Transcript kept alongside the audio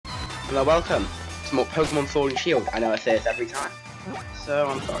Hello, welcome to more Pokemon Sword and Shield. I know I say this every time, so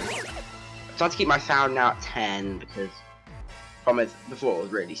I'm sorry. I'm trying to keep my sound now at 10 because before it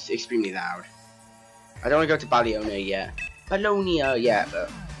was really extremely loud. I don't want to go to Balonia yet. But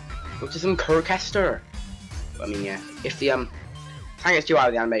go to some Kirkester. I mean, yeah, if the time gets too out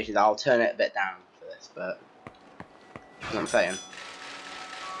of the animations, I'll turn it a bit down for this, but that's what I'm saying.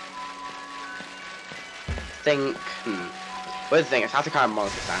 But the thing is, I have to kind of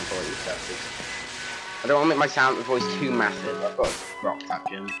monitor sound quality and stuff. I don't want to make my voice too massive. I've got a rock type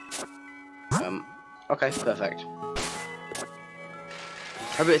gym. Okay, perfect.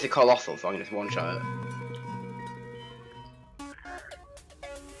 Hope it's a colossal, so I can just one-shot it.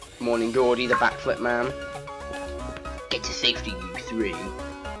 Morning, Gordy, the backflip man. Get to safety, you three.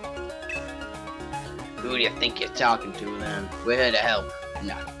 Who do you think you're talking to, then? We're here to help,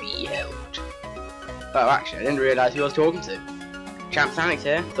 not be helped. Oh, actually, I didn't realise who I was talking to. Champ Sanic's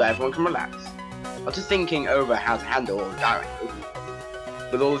here, so everyone can relax. I was just thinking over how to handle all the directly.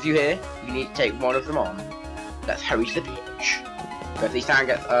 With all of you here, you need to take one of them on. Let's hurry to the pitch. So if the sound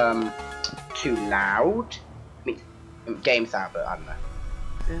gets too loud, I mean game sound, but I don't know.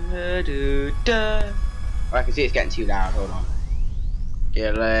 Oh, I can see it's getting too loud. Hold on.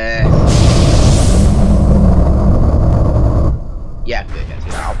 Yeah, good. Getting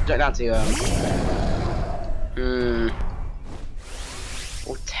too loud. I'll turn it down to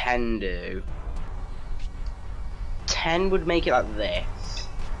what would 10 do? 10 would make it like this,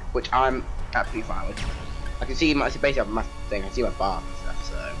 which I'm absolutely fine with. I can see basically have my thing. I can see my bar and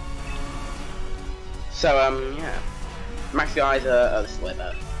stuff. So yeah. Max the eyes are the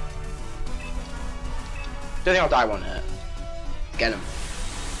sliver. Don't think I'll die one hit. Get him.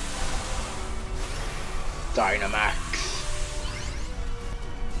 Dynamax.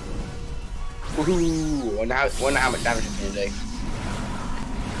 Woohoo! Wonder how much damage it's gonna do.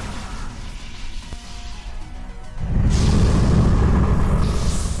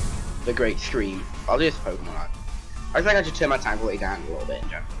 The Great Scream. I'll do this Pokemon. I think I should turn my sound quality down a little bit in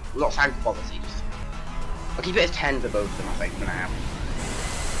general. Not sound quality, just. I'll keep it as 10 for both of them, I think, for now.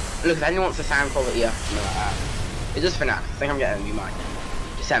 Look, if anyone wants the sound quality up, something like that. It's just for now. I think I'm getting a new mic in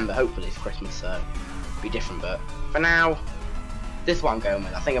December, hopefully it's Christmas, so it'll be different, but for now, this is what I'm going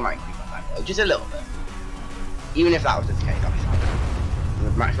with. I think I might increase my sound quality, just a little bit. Even if that was just the case, I'll be fine.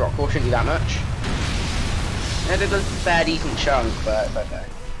 The Max Rock Core shouldn't do that much. Yeah, it does a fair decent chunk, but it's okay.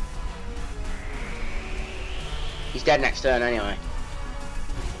 He's dead next turn anyway.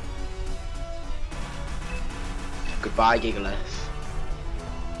 Goodbye, Gigalith.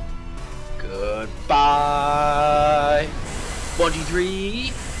 Goodbye. 1, 2,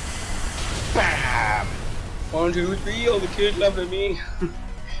 3. Bam. 1, 2, 3. All the kids loving me.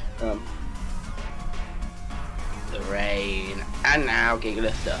 The rain, and now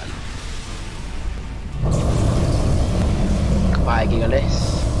Gigalith done. Goodbye, Gigalith.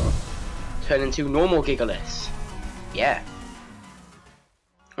 Turn into normal Gigalith. Yeah.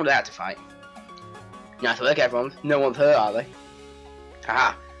 What did I have to fight? Nice work, everyone. No one's hurt, are they?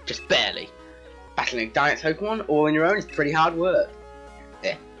 Haha, just barely. Battling a giant Pokemon all on your own is pretty hard work.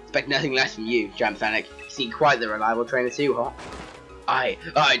 Yeah, expect nothing less from you, Jamsanic. You seem quite the reliable trainer too, huh? I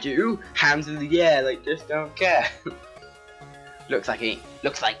do. Hands in the air, like just don't care. looks like he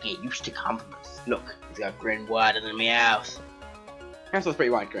used to compliments. Look, he's got a grin wider than meows. That's a pretty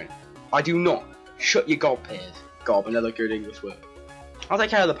wide grin. I do not. Shut your gob, peers. Gob, another good English word. I'll take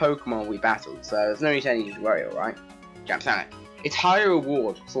care of the Pokemon we battled, so there's no need to worry, alright? Jamsanic, it's higher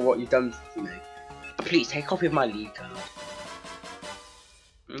reward for what you've done for me. But please, take a copy of my league card.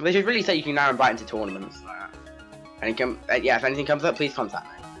 They should really say you can now invite into tournaments. And yeah, if anything comes up, please contact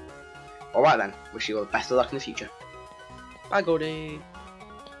me. Alright then, wish you all the best of luck in the future. Bye, Gordy.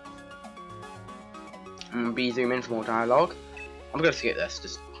 I'm gonna be zoom in for more dialogue. I'm gonna skip this,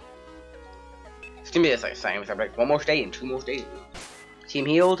 it's gonna be this like same, so like 1 more stadium, 2 more stadiums. Team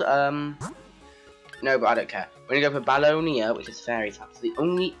healed, no, but I don't care. We're gonna go for Balonia, which is Fairy type, so the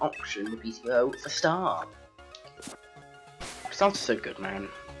only option would be to go for Star. Star's so good, man.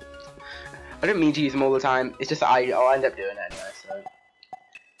 I don't mean to use them all the time, it's just that I'll end up doing it anyway, so.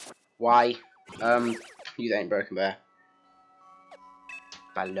 Why? Use Ain't Broken Bear.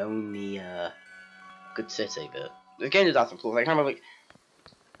 Balonia. Good city, but the game does have some flaws. Like, kind of like,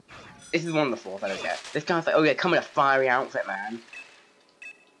 this is one of the flaws I don't get. This guy's like, oh yeah, come in a fiery outfit, man.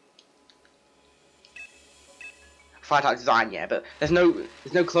 Fire type design, yeah, but there's no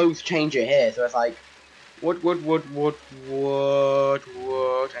clothes changer here, so it's like, what, and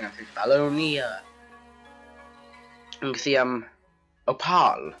I think Balonia. And you can see,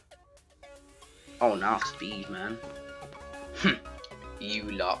 Opal. Oh, now speed, man.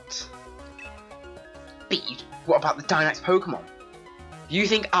 You lot. Beat? What about the Dynax Pokemon? You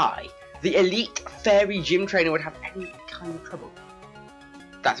think I, the elite fairy gym trainer, would have any kind of trouble?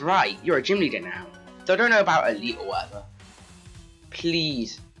 That's right, you're a gym leader now. So I don't know about elite or whatever.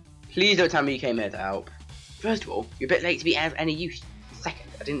 Please don't tell me you came here to help. First of all, you're a bit late to be of any use.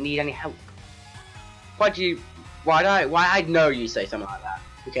 Second, I didn't need any help. Why'd I know you'd say something like that?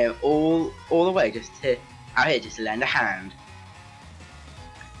 We came all the way out here just to lend a hand.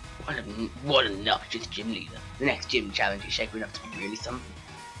 What a obnoxious gym leader. The next gym challenge is shaping up to be really something.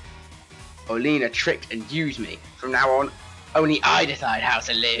 Olina tricked and used me. From now on, only I decide how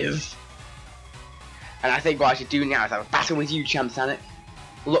to live. And I think what I should do now is have a battle with you, Champ Sonic.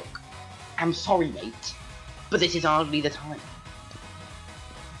 Look, I'm sorry, mate, but this is hardly the time.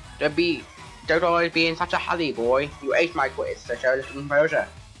 Don't always be in such a hurry, boy. You aced my quiz, so show a little composure.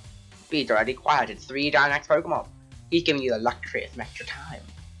 Speed's already quieted 3 Dynax Pokemon. He's giving you the luxury of some extra time.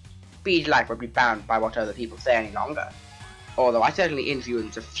 Speed's life would be bound by what other people say any longer. Although I certainly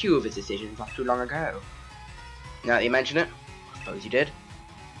influenced a few of his decisions not too long ago. Now that you mention it, I suppose you did.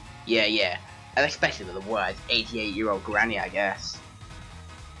 Yeah, and especially with the words 88-year-old granny, I guess.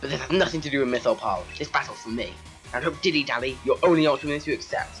 But this has nothing to do with myth or power. This battle's for me. And don't dilly-dally, your only option is to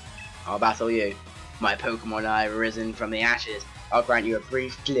accept. I'll battle you. My Pokemon and I have risen from the ashes. I'll grant you a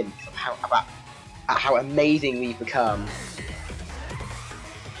brief glimpse of how amazing we've become.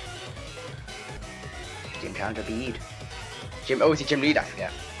 Gym Challenger Bead. It's a gym leader, I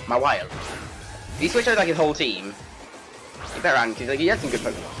forget. My Wild. He switched out like his whole team. He better run, because he had some good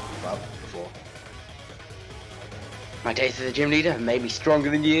Pokemon well before. My days as a gym leader have made me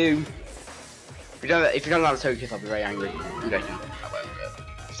stronger than you. If you don't allow the Togekiss, I'll be very angry. You don't think I won't do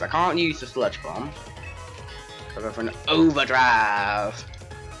it. So I can't use the Sludge Bomb. I'll go for an Overdrive.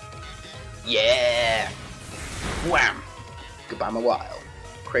 Yeah! Wham! Goodbye, my Wild.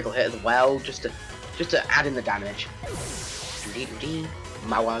 Critical hit as well, just to add in the damage.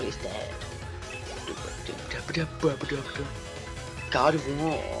 My Wild is dead. God of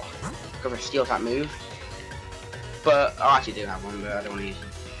War. Go for a Steel type move. But I actually do have one, but I don't want to use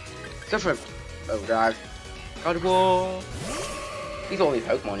it. Go for a Overdrive. God of War. These are all these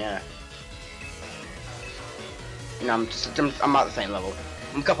Pokemon, yeah. You know, I'm at the same level.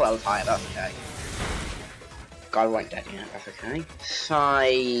 I'm a couple levels higher, that's okay. God won't dead yet, that's okay.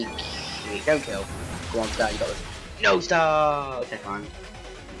 Psyche. Don't kill. Go on, star, you got this. No star! Okay, fine.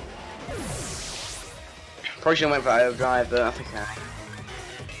 Probably should've went for Overdrive, but that's okay.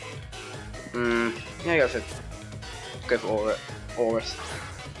 Yeah, go for Aurus.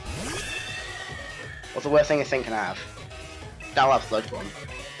 What's the worst thing I think can have? That'll have Sludge Bomb.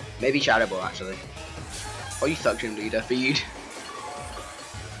 Maybe Shadow Ball, actually. Oh, you suck, Gym Leader. Feed.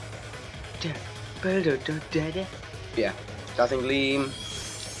 Yeah. Dazzling Gleam.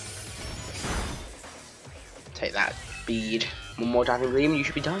 Take that, Bead. One more Dazzling Gleam, you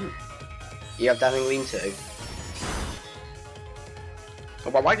should be done. You have Dazzling Gleam too. Oh,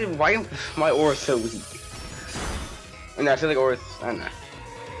 why my Aura so weak? I feel like Aura's, I don't know.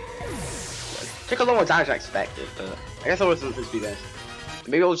 Took a lot more damage than I expected, but I guess Aura's isn't supposed to be this.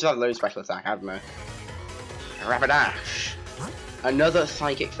 Maybe I'll just have low special attack, I don't know. Rapidash. Another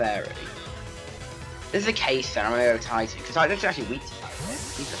Psychic Fairy. This is a case then I'm gonna go Titan, because I don't actually weak to Titan.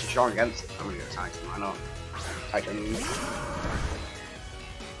 He's such strong against it, I'm gonna go Titan, why not? Titan.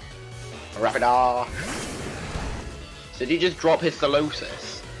 Rapidash. So did he just drop his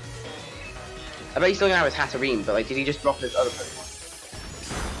Colossus? I bet he's still gonna have his Hatterene, but like, did he just drop his other Pokemon?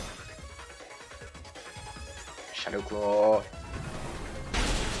 Shadow Claw.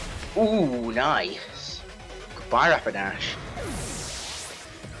 Ooh, nice. Goodbye, Rapidash.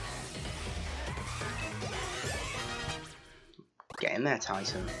 Get in there,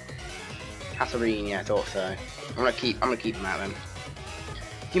 Titan. Hatterene, yeah, I thought so. I'm gonna keep him out then.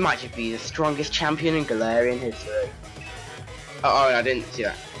 He might just be the strongest champion in Galarian history. Oh, I didn't see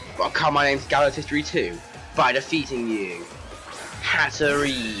that. But come, my name's Gallows History 2 by defeating you,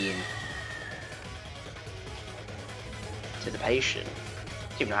 Hatterene. Anticipation. I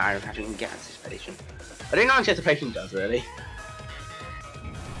don't even know how Hatterene can get anticipation. I don't know what anticipation does really.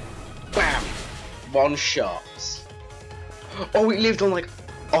 Bam! One shot. Oh, it lived on like.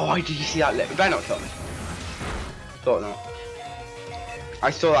 Oh, did you see that? It better not kill me. Thought not. I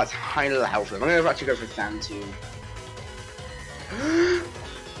saw that tiny little health. I'm gonna actually go for Sand Tomb.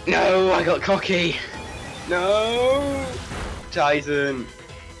 No, I got cocky. No, Titan.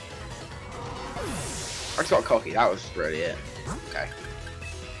 I just got cocky. That was really it. Okay.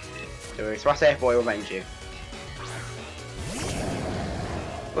 So I say, boy, will avenge you.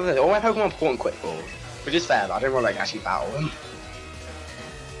 All my Pokemon port and quick balls, which is fair. But I don't want to like actually battle them.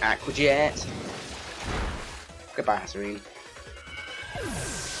 Aqua Jet. Goodbye, Hasserine.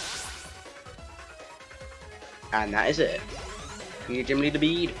 And that is it. Your gym leader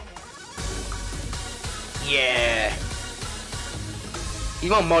bead. Yeah. He's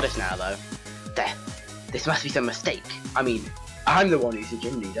more modest now, though. There. This must be some mistake. I mean, I'm the one who's the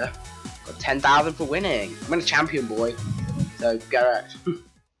gym leader. Got 10,000 for winning. I'm a champion, boy. So, get wrecked.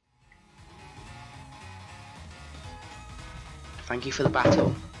 Thank you for the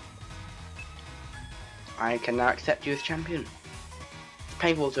battle. I can now accept you as champion. It's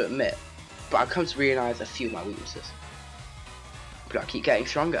painful to admit, but I've come to realise a few of my weaknesses. But I keep getting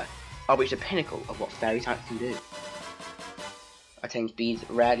stronger. I'll reach the pinnacle of what fairy types can do. I obtained Bede's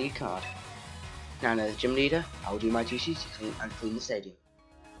rare lead card. Now as gym leader, I will do my duties to clean the stadium.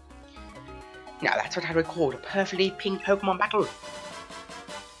 Now that's what I would call a perfectly pink Pokemon battle.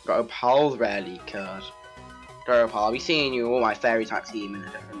 Got Opal's rare lead card. Go Opal, I'll be seeing you all my fairy type team in a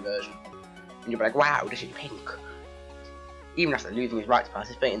different version. And you'll be like, wow, this is pink. Even after losing his right to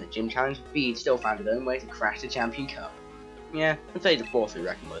participate in the gym challenge, Bede still found his own way to crash the Champion Cup. Yeah, I'd say he's a force to be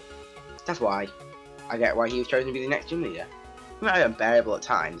reckoned with. That's why I get why he was chosen to be the next gym leader. He might be unbearable at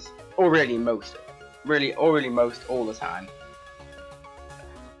times, or really most all the time.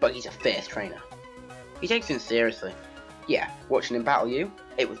 But he's a fierce trainer. He takes things seriously. Yeah, watching him battle you,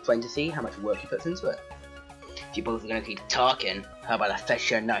 it was plain to see how much work he puts into it. If you both are gonna keep talking, how about I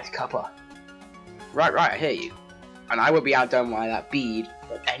fetch you a nice cuppa? Right, I hear you. And I will be outdone by that Bede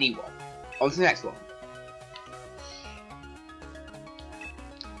or anyone. On to the next one.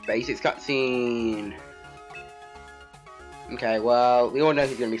 Basics cutscene. Okay, well, we all know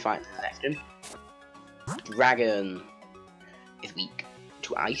who's going to be fighting next him. Dragon is weak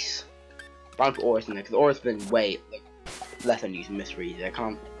to ice. But I'll put Aurus in there, because Aurus has been way less than using Mystery. I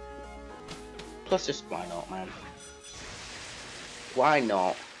can't. Plus, just why not, man? Why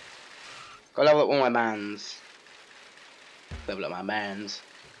not? Gotta level up all my mans. Level up my mans.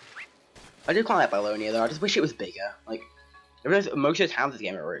 I do quite like Balonia though, I just wish it was bigger. Like, I realize most of the towns in this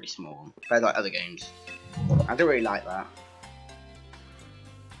game are really small, compared to like other games. I don't really like that.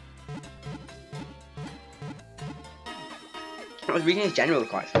 The region in general is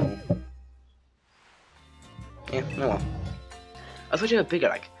quite small. Yeah, no one. I wish they were bigger,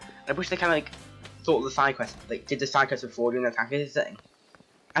 like, I wish they kind of like thought of the side quests, like did the side quests before doing the attack thing.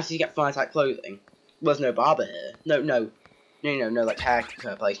 After you get fire type clothing, well, there's no barber here. No, like hair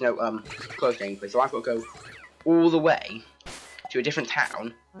place, no clothing place. So I've got to go all the way to a different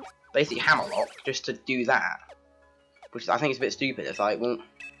town, basically Hammerlock, just to do that. Which I think is a bit stupid. It's like, well,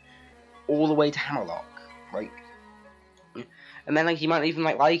 all the way to Hammerlock, right? And then like you might even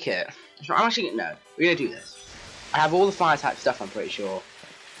like it. So I'm actually no, we're gonna do this. I have all the fire type stuff, I'm pretty sure.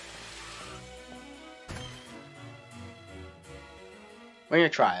 We're gonna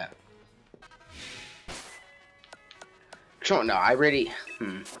try it. No, I really.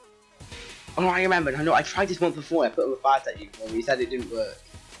 Oh, I remember. No, I tried this once before. I put on the fire type uniform. You said it didn't work.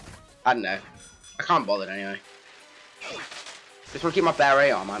 I don't know. I can't bother anyway. Just want to keep my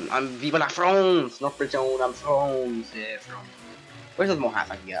beret on. I'm Viva la France, not Brazil. I'm France. Yeah, France. Where's the more hats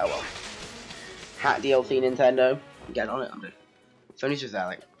I can get? Oh well. Hat DLC Nintendo. Get on it. I'm doing. Sony's just there,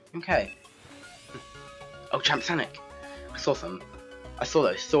 like, okay. Oh, Champ Sonic. I saw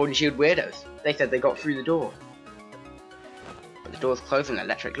those sword and shield weirdos. They said they got through the door. But the door's closed with an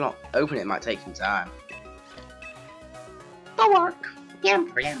electric lock. Open it might take some time. Work.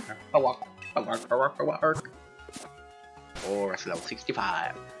 Work. Or it's level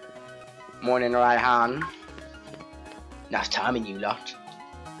 65. Morning, Raihan. Nice timing, you lot.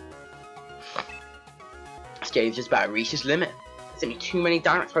 This game's just about to reach its limit. There's only too many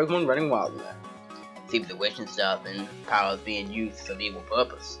Dynamax Pokemon running wild in there. Seems the witch and stuff and powers being used for evil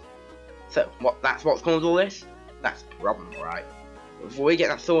purpose. So, that's what's caused all this? That's the problem, alright. But before we get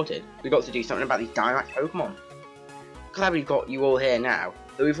that sorted, we've got to do something about these Dynamax Pokemon. Glad we've got you all here now,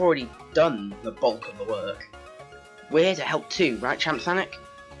 though we've already done the bulk of the work. We're here to help too, right, Champ Sonic?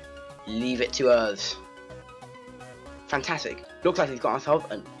 Leave it to us. Fantastic. Looks like we've got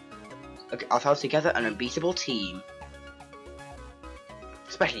ourselves together an unbeatable team.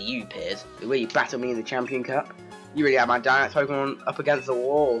 Especially you, Piers. The way you battled me in the Champion Cup. You really had my Dynamax Pokemon up against the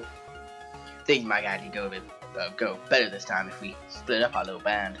wall. Things might actually go better this time if we split up our little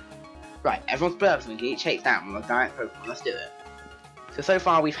band. Right, everyone split up so we can each chase down with a Dynamax Pokemon. Let's do it. So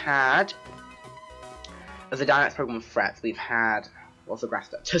far we've had, as the Dynamax Pokemon threats, we've had, what's the grass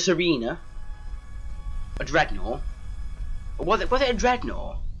stuff? Tesserina, a Dreadnought. Or was it a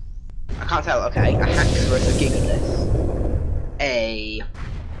Dreadnought? I can't tell. Okay, a Haxorus, a Gigalith,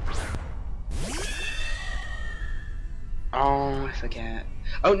 oh, I forget.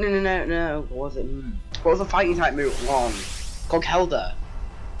 Oh, no. What was it? What was the fighting type move one? Called Helder.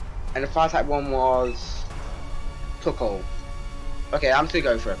 And the fire type one was Tuckle. Okay, I'm just gonna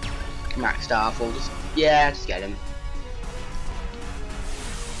go for a Max Starfall. Just get him.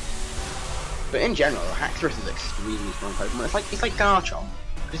 But in general, Haxorus is extremely strong Pokemon. It's like Garchomp.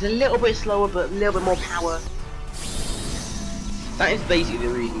 It's a little bit slower, but a little bit more power. That is basically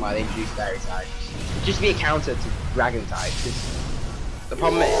the reason why they introduced Fairy types. Just to be a counter to Dragon types. The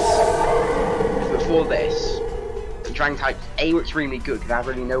problem is, before this, the Dragon types A were extremely good because they have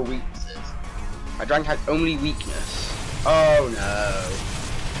really no weaknesses. My Dragon type's only weakness. Oh no.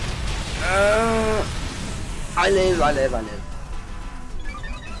 I live. I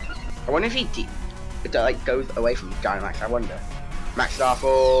wonder if he like goes away from Dynamax. I wonder. Max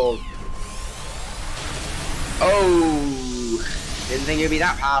Starfall. Oh, didn't think it'd be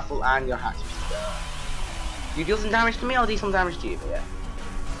that powerful, and your Haxorus is dead. You deal some damage to me, I'll do some damage to you, but yeah.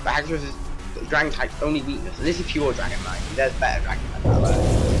 But Haxorus is Dragon type's only weakness, and this is pure Dragonite. There's better Dragonite out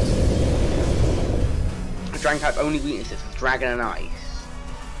there. Dragon type only weakness is Dragon and Ice.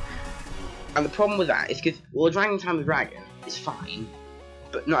 And the problem with that is because, well, Dragon type of Dragon is fine,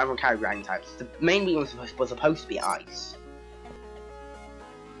 but not everyone carries Dragon types. The main weakness was supposed to be Ice.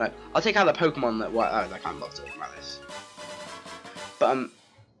 Like, I'll take out the Pokemon that I can't bother talking about this. But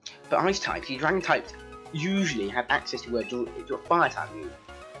Ice types, the Dragon types usually have access to a Fire type move.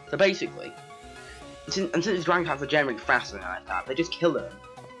 So basically, and since Dragon types are generally faster than Ice types, they just kill them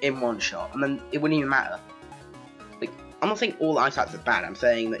in one shot, and then it wouldn't even matter. Like, I'm not saying all Ice types are bad. I'm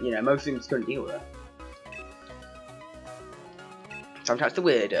saying that, you know, most things couldn't deal with it. Sometimes the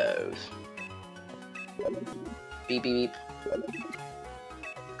weirdos. Beep beep beep.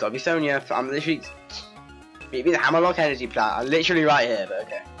 Gotta be Sonia. I'm literally. Beep the Hammerlock Energy Plant. I'm literally right here, but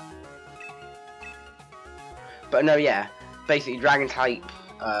okay. But no, yeah. Basically, Dragon type,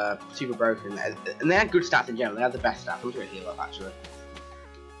 super broken. And they had good stats in general. They had the best stats. I'm just gonna heal up actually.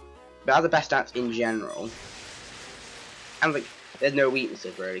 They had the best stats in general. And like, there's no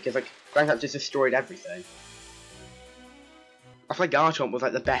weaknesses really, because like, Dragon type just destroyed everything. I feel like Garchomp was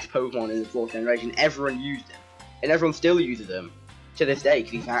like the best Pokemon in the 4th generation. Everyone used him, and everyone still uses him to this day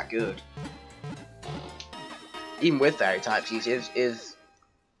because he's that good. Even with Fairy types, he is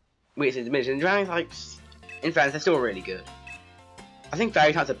weakness diminished. And Dragon types, in fairness, they're still really good. I think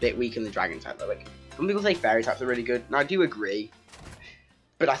Fairy types are a bit weaker than the Dragon type though. Like, some people say Fairy types are really good, and I do agree.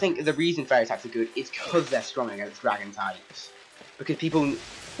 But I think the reason Fairy types are good is because they're strong against Dragon types. Because people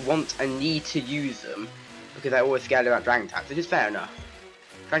want and need to use them. Because they're always scared about Dragon types, which is fair enough.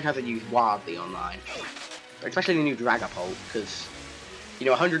 Dragon types are used wildly online. Especially the new Dragapult, because, you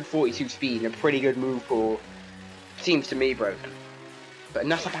know, 142 speed and a pretty good move pool seems to me broken. But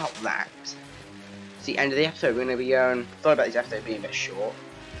enough about that. It's the end of the episode. We're going to be sorry about this episode being a bit short.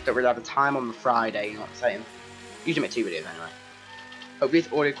 Don't really have the time on the Friday, you know what I'm saying. Usually make 2 videos anyway. Hopefully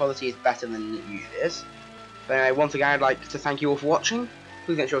this audio quality is better than it usually is. But anyway, once again, I'd like to thank you all for watching.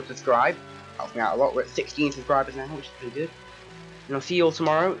 Please make sure to subscribe. Helps me out a lot. We're at 16 subscribers now, which is pretty good. And I'll see you all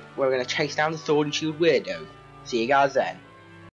tomorrow, where we're going to chase down the Sword and Shield Weirdo. See you guys then.